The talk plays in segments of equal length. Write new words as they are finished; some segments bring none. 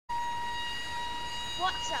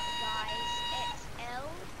What's up, guys? It's L.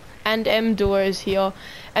 And M Duo is here,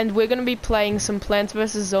 and we're going to be playing some Plants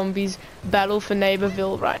vs Zombies Battle for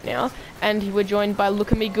Neighbourville right now, and we're joined by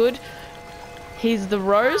Look at Me Good. He's the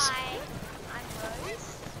Rose. Hi, I'm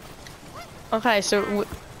Rose. Okay, so We are gonna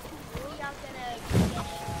be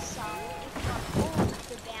getting some, if not all, of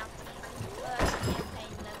the bounties in the first campaign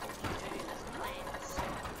level we do as plants.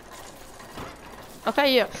 okay,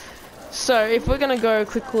 yeah. So if we're going to go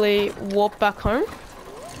quickly walk back home,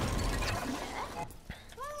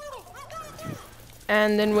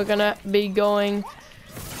 and then we're going to be going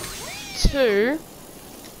to,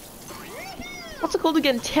 what's it called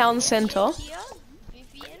again? Town Centre. Here,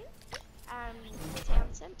 Vivian, town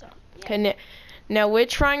centre. Yeah. Okay, now we're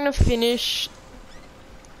trying to finish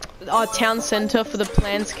our town centre for the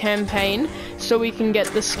Plants campaign so we can get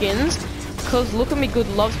the skins, because Look at Me Good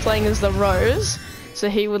loves playing as the Rose, so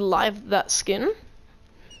he would like that skin.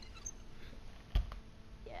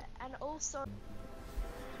 Yeah, and also.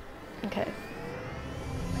 Okay.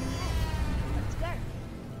 Let's go.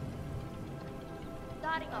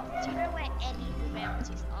 Starting off, do you know where any of the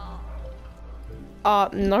bounties are?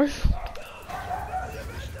 No.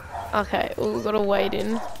 Okay, well, we've got to wait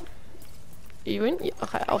in. Are you in? Yeah,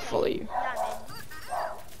 okay, I'll follow you. Yeah, man.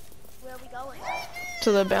 Where are we going?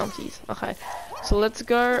 To the bounties. Okay, so let's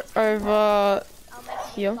go over I'll make it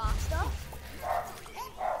here. faster.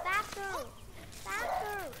 Faster! Faster!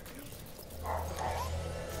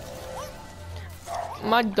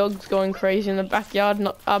 My dog's going crazy in the backyard,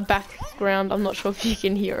 background. I'm not sure if you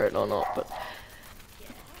can hear it or not, but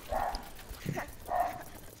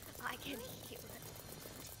I can hear it.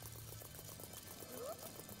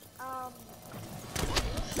 So,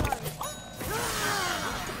 find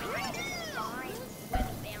where the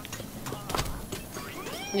bounties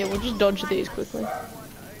are. yeah, we'll just dodge these quickly.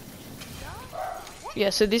 Yeah,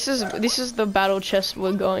 so this is the battle chest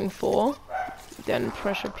we're going for. Then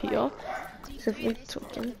pressure PR. So if we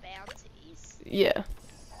took them, yeah.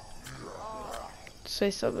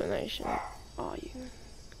 Say sublimation. Are you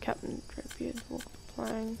Captain Dreadbeard? Walk the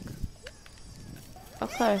plank.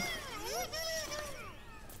 Okay.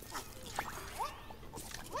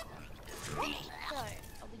 So,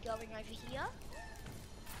 are we going over here?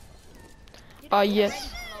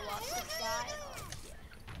 Yes.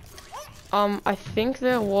 I think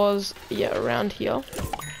there was, yeah, around here.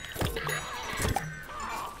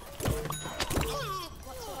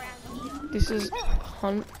 What's around here? This is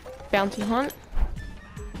hunt, bounty hunt.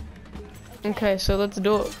 Okay, so let's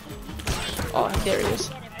do it. Oh, there he is.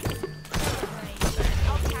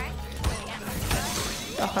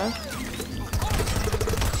 Okay.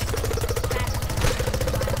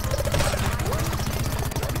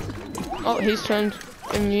 Oh, he's turned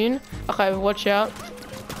immune. Okay, watch out.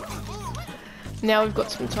 Now we've got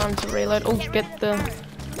some time to reload. Oh, get the...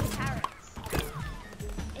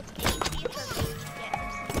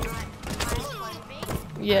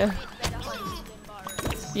 Yeah.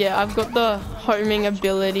 Yeah, I've got the homing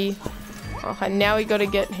ability. Okay, now we gotta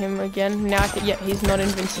get him again. Now, yeah, he's not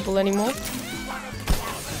invincible anymore.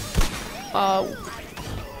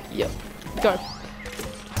 Yep. Go.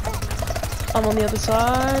 I'm on the other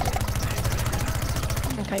side.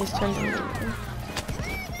 Okay, he's turned immune.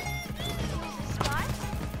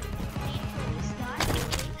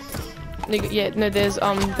 Yeah, no, there's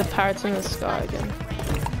the parrots in the sky again.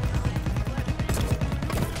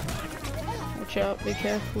 Watch out, be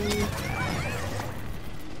careful.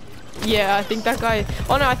 Yeah, I think that guy.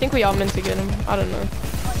 Oh no, I think we are meant to get him. I don't know.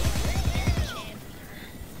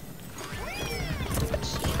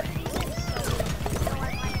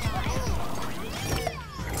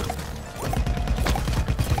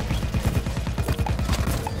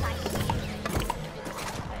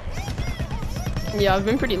 Yeah, I've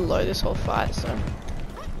been pretty low this whole fight, so. I'm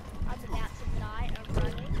about to die. I'm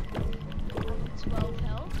running. I'm 12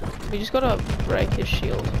 health. We just gotta break his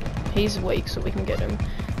shield. He's weak, so we can get him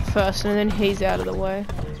first, and then he's out of the way.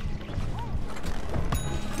 He's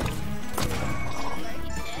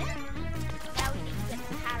dead. Now we need to get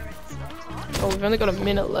the parrots on top. Oh, we've only got a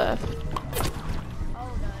minute left.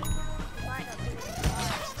 Oh no. We might not do it.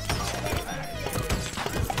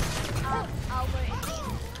 I'll go in.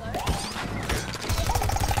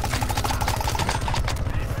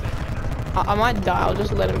 I might die, I'll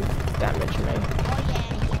just let him damage me.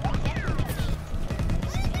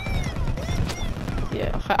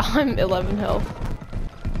 Yeah, okay, I'm 11 health.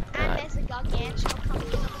 And there's a gargantuan coming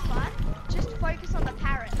in on the front. Just focus on the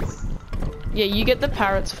parrots. Yeah, you get the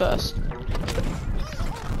parrots first.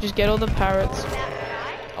 Just get all the parrots.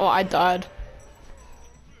 Oh, I died.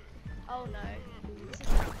 Oh no.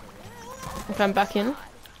 Okay, I'm back in.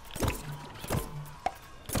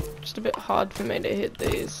 Just a bit hard for me to hit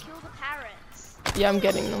these. Kill the parrots. Yeah, I'm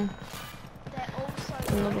getting them. They're also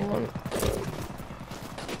Another one.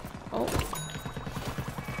 Oh.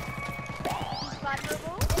 He's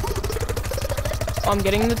vulnerable. I'm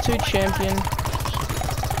getting the 2 champion.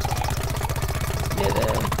 Yeah,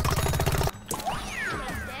 there.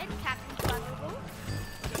 He's dead. Captain's vulnerable.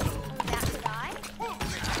 I'm about to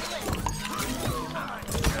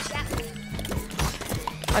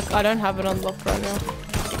die. I don't have it unlocked right now.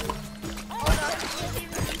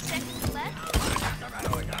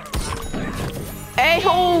 Hey,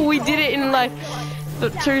 oh, we did it in like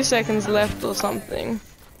 2 seconds left or something.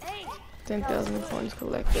 10,000 coins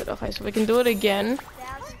collected. Okay, so we can do it again.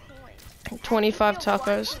 25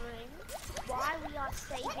 tacos. Why we are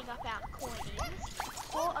saving up our coins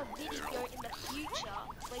for a video in the future?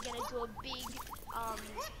 We're gonna do a big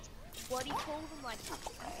what do you call them, like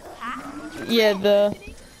pack? Yeah, the.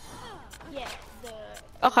 Yeah, the.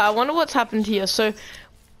 Okay, I wonder what's happened here. So,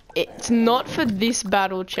 it's not for this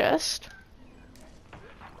battle chest.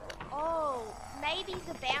 Oh, maybe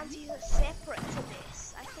the bounties are separate to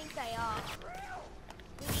this. I think they are.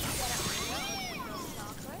 We need to get up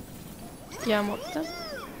here. Yeah, I'm up there. Yeah,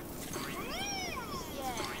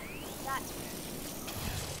 that's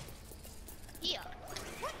here.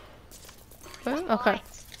 Okay. Right.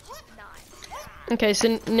 Nice. Okay,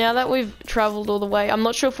 so now that we've traveled all the way, I'm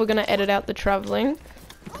not sure if we're gonna edit out the traveling,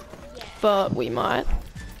 Yeah. but we might.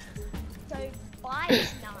 So buy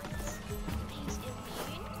is nice. He's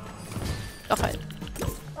immune. Okay.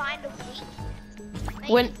 Find a weak.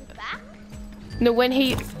 Maybe When- it's his back. No, when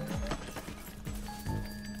he.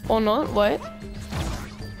 Or not? Wait.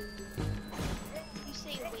 You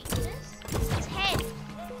see a weakness? His head.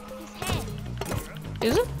 His head.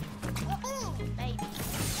 Is it? Maybe.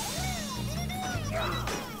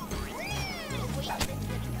 A weakness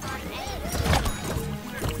that he can't aim.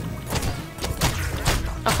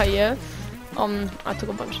 Okay, yeah. I took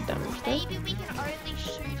a bunch of damage there. Maybe we can only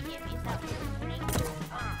shoot him in that ring area.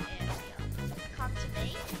 Come to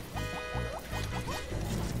me.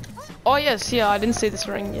 Oh yes, yeah, I didn't see this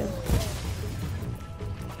ring yet.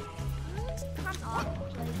 Come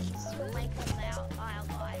up, please. We'll make our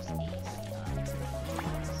lives easier.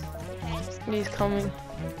 Okay, just He's coming.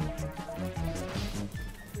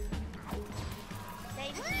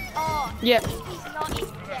 maybe he. Oh, Yeah. he's not in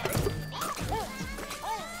debt.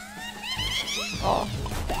 Oh.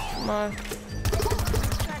 No.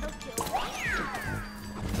 He's trying to kill me.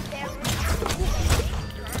 There is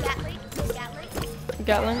Gatling.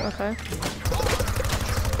 Gatling, okay.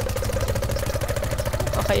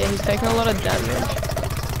 Okay, yeah, he's taking a lot of damage.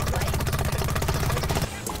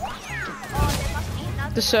 Oh, there must be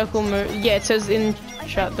another. The circle move. Yeah, it says in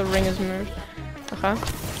chat the ring has moved. Okay.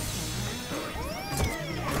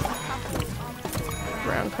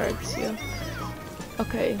 Brown codes, yeah.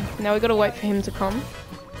 Okay, now we gotta wait for him to come.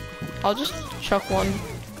 I'll just chuck one.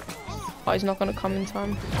 Oh, he's not gonna come in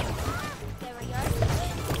time. There we go.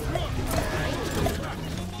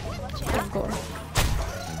 Watch out. I've got him.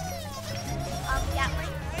 Gatling.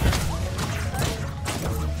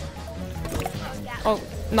 Oh,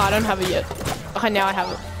 no, I don't have it yet. Okay, now I have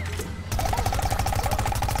it.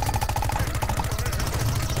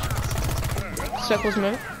 Circles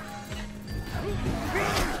move.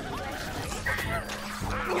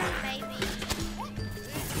 Maybe.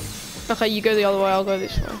 Okay, you go the other way, I'll go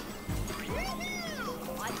this way.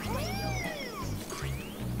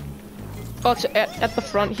 Oh, it's at the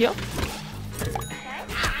front here.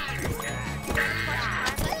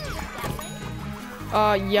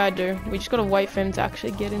 Yeah, I do. We just gotta wait for him to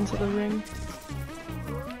actually get into the ring.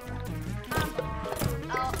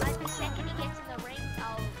 The second he gets in the ring,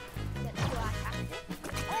 I'll get to our captain.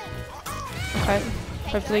 Okay.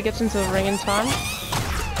 Hopefully he gets into the ring in time.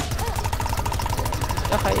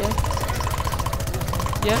 Okay, yeah.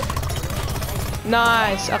 Yep.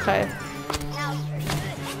 Nice, okay. Now it's pretty good.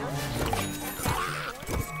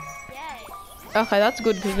 Yay. Okay, that's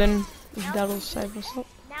good because then that'll save us up.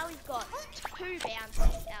 Now we've got 2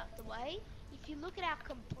 bounties out the way. If you look at our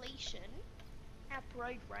completion, our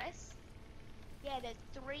progress, yeah, there's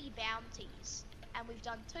 3 bounties, and we've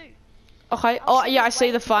done 2. Okay, oh yeah, I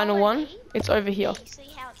see the final one. It's over here. You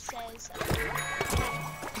see how it says,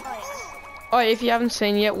 Oh, if you haven't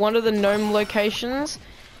seen yet, one of the gnome locations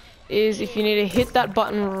is if you need to hit that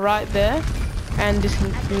button right there, and this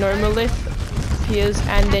gnomelith appears,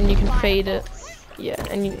 and then you can feed it. Yeah,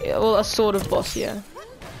 and you, well, a sort of boss, yeah.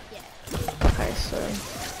 Okay, so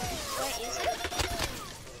Where is it?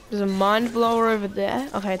 there's a mind blower over there.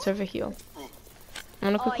 Okay, it's over here. I'm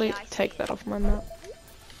gonna quickly yeah, I see take it. that off my map.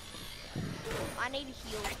 I need to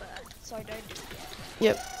heal first, so don't do that.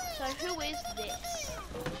 Yep. So who is this?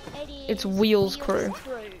 It is It's Wheels Crew. I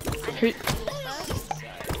Who- need to heal first,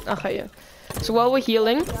 so Okay, yeah. So while we're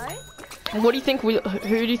healing, go. what do you think? Who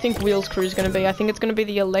do you think Wheels Crew is gonna be? I think it's gonna be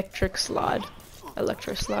the electro slide,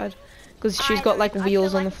 because she's got like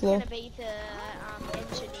wheels on the floor. It's gonna be the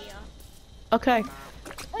engineer. Okay,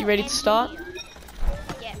 you ready to start?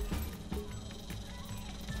 Yeah.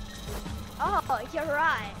 Oh, you're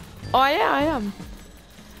right. Oh yeah, I am.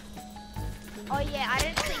 Oh yeah, I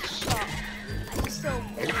didn't see shock. I just saw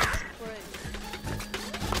Wheels Crew.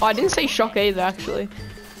 Oh, I didn't say shock either, actually.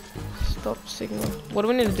 Stop signal. What do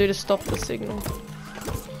we need to do to stop the signal?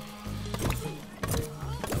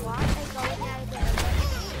 Why are they going out of their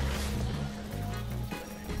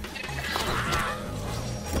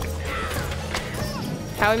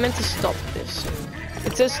How are we meant to stop this?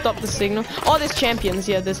 It says stop the signal. Oh, there's champions.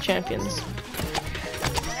 Yeah, there's champions.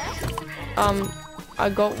 I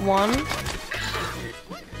got one.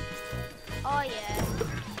 Oh yeah.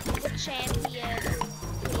 The champion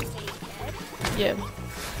TV head. Yeah.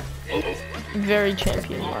 Very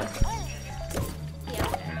champion-like. Yeah.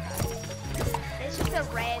 There's just a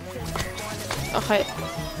random one. Okay.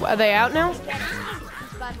 Are they out now? He's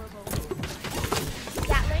vulnerable.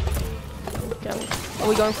 Gatling. Okay. Are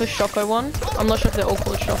we going for Choco one? I'm not sure if they're all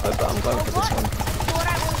called Choco, but I'm going for this one. Thought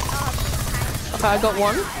I was Okay, I got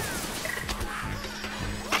one.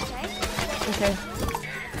 Okay. Okay.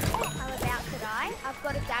 I'm about to die. I've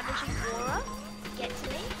got a damaging aura. Get to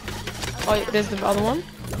me. Oh, yeah, there's the other one.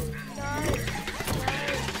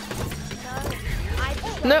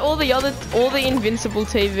 No. No, all the invincible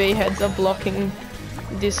TV heads are blocking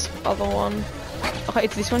this other one. Okay,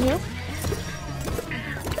 it's this one here.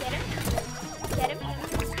 Get him. Get him.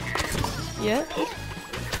 Yeah.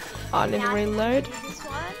 I need to Now reload. This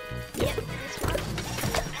one. Yeah. Yep, this one.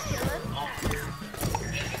 Kill him.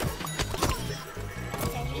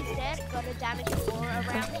 Okay, he's dead. Got a damaging aura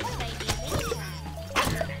around me. Stay near me.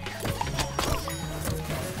 Okay.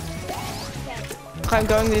 Okay, I'm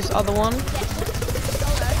going to this other one. Get him.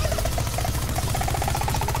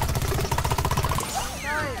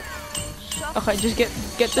 No. Okay, just get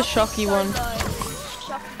the shocky one.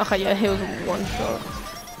 Okay, yeah, he was one shot.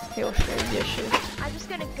 He'll shoot, yeah, shoot. I'm just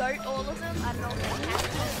gonna goat all of them. I don't know if they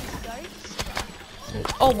can use goats.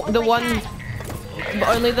 Oh, the they one, can. but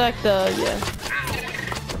only like the, yeah.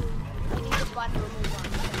 We need a vulnerable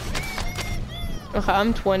one. Okay,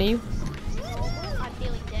 I'm 20. Normal. I'm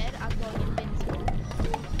feeling dead. I'm going invincible.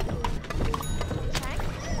 Tank.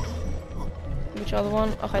 Which other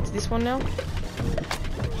one? Okay, it's this one now.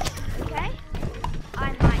 Okay.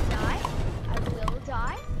 I might die. I will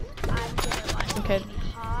die. I'm gonna like Okay. maybe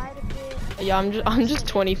hide a bit. Yeah, I'm just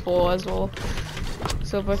 24 as well.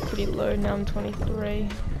 So we're both pretty low now. I'm 23. Okay.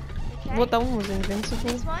 What, that one was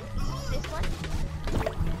invincible? This one. This one.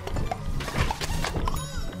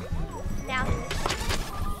 Now this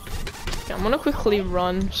one. Okay, I'm gonna quickly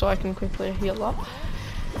run so I can quickly heal up.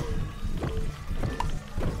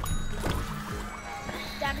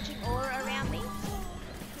 Damaging aura around me.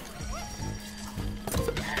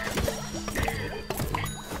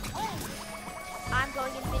 I'm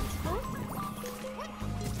going invincible.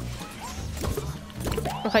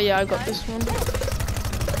 Okay, yeah, I got this one. No, I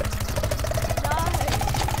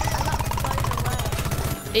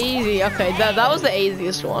got blown away. Easy. Okay, that was the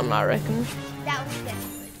easiest one, I reckon. That was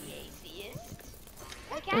definitely the easiest.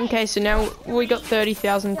 Okay. Okay, so now we got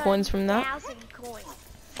 30,000 coins from that. 1,000 coins.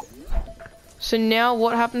 So now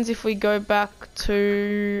what happens if we go back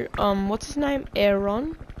to what's his name?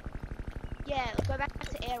 Aaron. Yeah, go back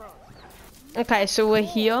to Aaron. Okay, so we're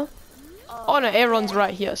here. Oh no, Aaron's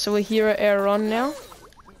right here. So we're here at Aaron now.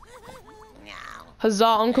 Huzzah,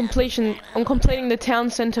 on completing the town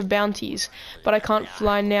center bounties. But I can't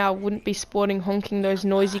fly now, wouldn't be sporting honking those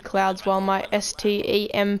noisy clouds while my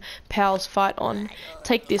STEM pals fight on.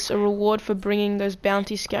 Take this, a reward for bringing those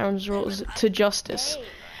bounty scoundrels to justice.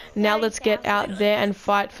 Now let's get out there and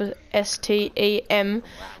fight for STEM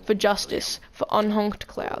for justice, for unhonked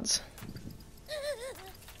clouds.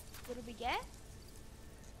 What did we get?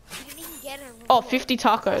 We didn't even get a reward. Oh, 50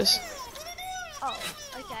 tacos. Oh,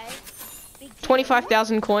 okay. Big deal.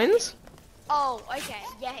 25,000 coins. Oh, okay.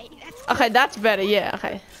 Yay. That's Okay, that's better, yeah,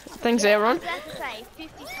 okay. Thanks, I Aaron. was about to say,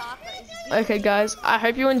 50 tacos. Big Okay, guys, I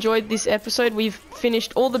hope you enjoyed this episode. We've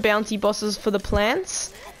finished all the bounty bosses for the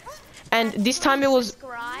plants. And this time it was,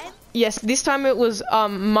 Subscribe. yes, this time it was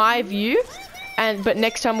my view. But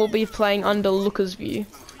next time we'll be playing under Looker's view.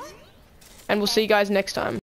 And we'll see you guys next time.